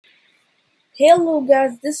Hello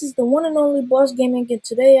guys, this is the one and only Boss Gaming, and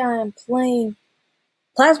today I am playing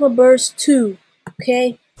Plasma Burst 2,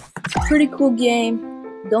 okay? It's a pretty cool game.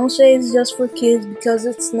 Don't say it's just for kids because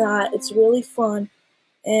it's not. It's really fun.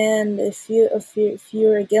 And if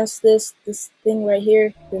you're against this thing right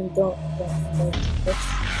here, then don't.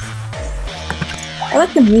 I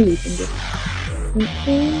like the music in this.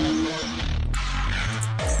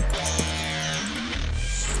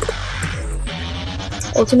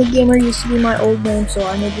 Ultimate Gamer used to be my old name, so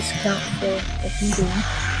I made this account for what I'm doing.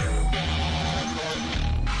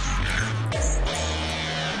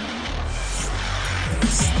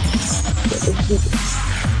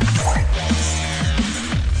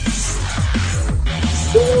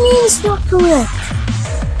 What do you mean it's not correct?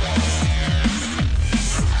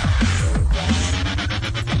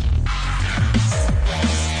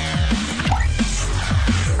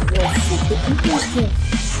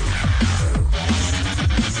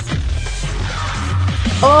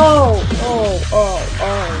 Oh,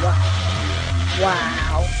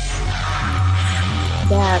 wow.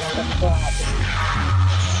 That's the problem.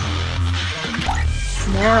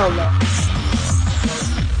 Now look.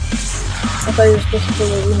 I thought you were supposed to play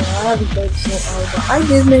I haven't played this in a while, but I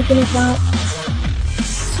did make an account.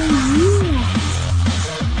 So yeah.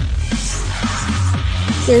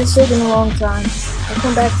 Okay, it's taking a long time. I'll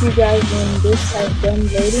come back to you guys when this has done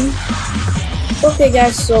loading. Okay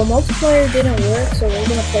guys, so multiplayer didn't work, so we're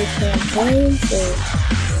gonna play campaign, so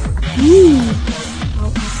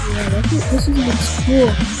this looks cool.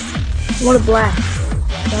 I want a black.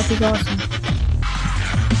 Black is awesome.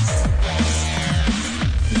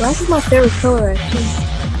 Black is my favorite color actually.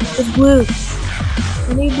 It's blue.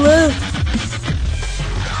 I need blue.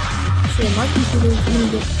 Shit, my computer is gonna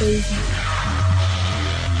get crazy.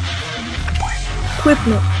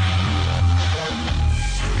 Equipment.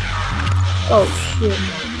 Oh shit, my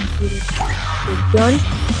computer is done.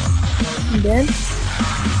 And then,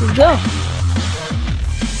 let's go.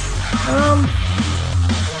 I'm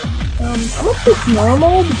gonna pick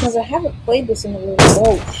normal because I haven't played this in a really long.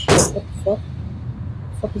 Oh shit, what the fuck? What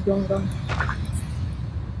the fuck is going on?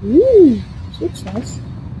 Ooh, this looks nice.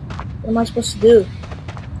 What am I supposed to do?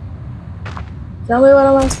 Tell me what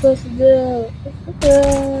am I supposed to do?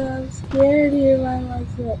 I'm scared here by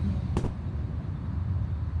myself.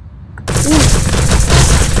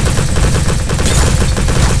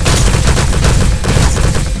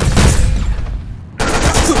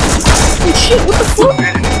 Shit, what the fuck?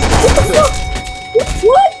 What the fuck?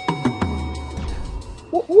 What?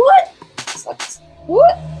 What?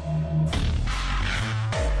 What?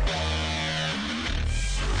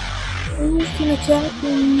 Enemies can attack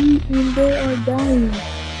when they are dying.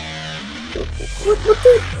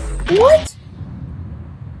 What?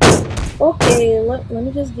 Okay, let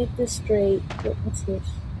me just get this straight. What's this?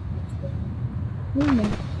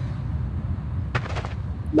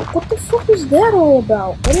 What the fuck is that all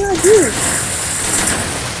about? What did I do?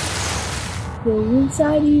 Go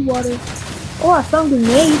inside the water. Oh, I found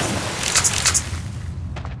grenades.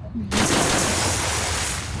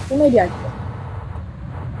 Well, maybe I did.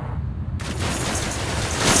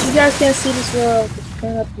 You guys can't see this well. Just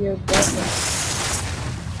turn up your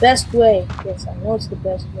brightness. Best way. Yes, I know it's the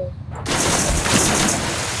best way.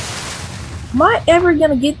 Am I ever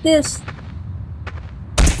gonna get this?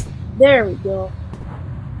 There we go.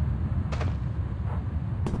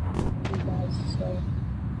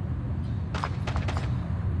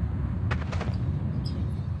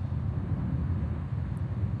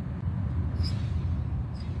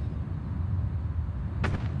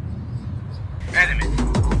 Enemy.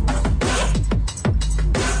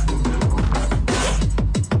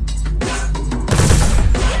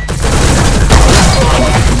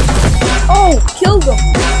 Oh, killed them.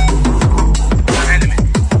 Enemy.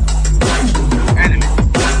 Enemy.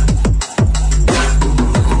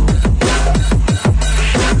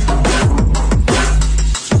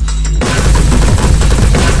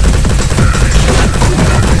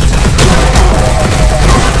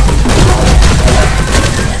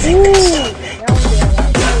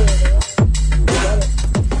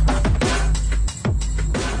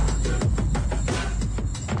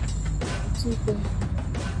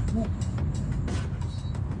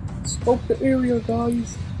 Scope the area,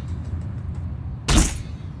 guys.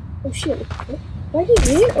 Oh shit! Did I get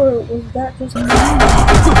hit, or was that just me? Shit!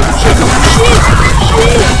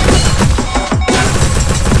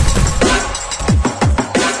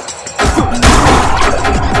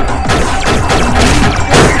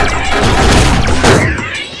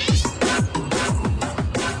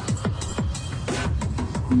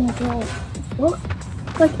 Oh my god! What?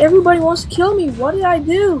 Like everybody wants to kill me. What did I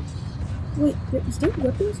do? Wait, is there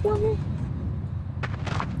weapons down here?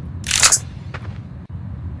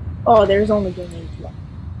 Oh, there's only grenades left.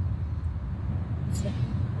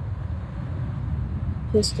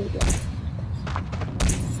 Pistol gun.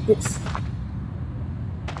 This.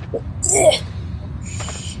 Shit.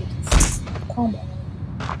 Come on.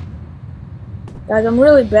 Guys, I'm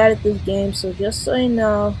really bad at this game, so just so you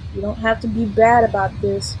know, you don't have to be bad about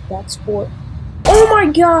this. Bad sport. Oh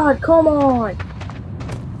my god, come on!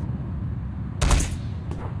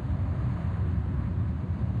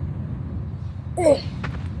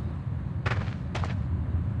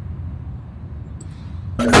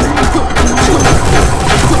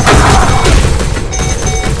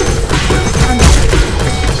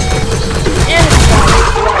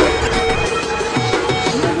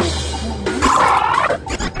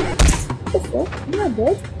 I'm not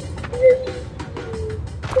dead.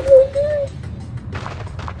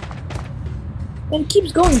 And it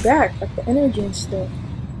keeps going back, like the energy and stuff,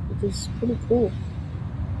 which is pretty cool.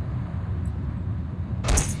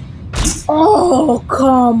 Oh,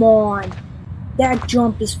 come on! That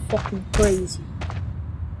jump is fucking crazy.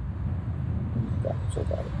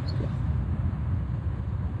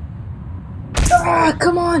 Ah,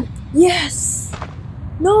 come on! Yes!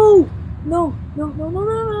 No! No! No! No! No!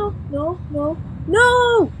 No! No! No!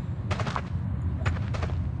 No!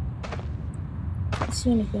 I can't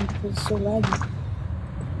see anything because it's so laggy.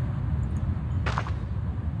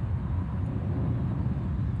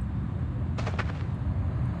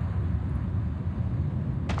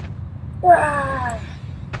 Ah!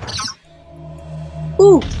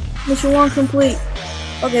 Ooh! Mission 1 complete.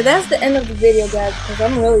 Okay, that's the end of the video, guys, because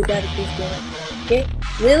I'm really bad at this game. Okay?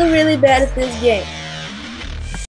 Really, really bad at this game.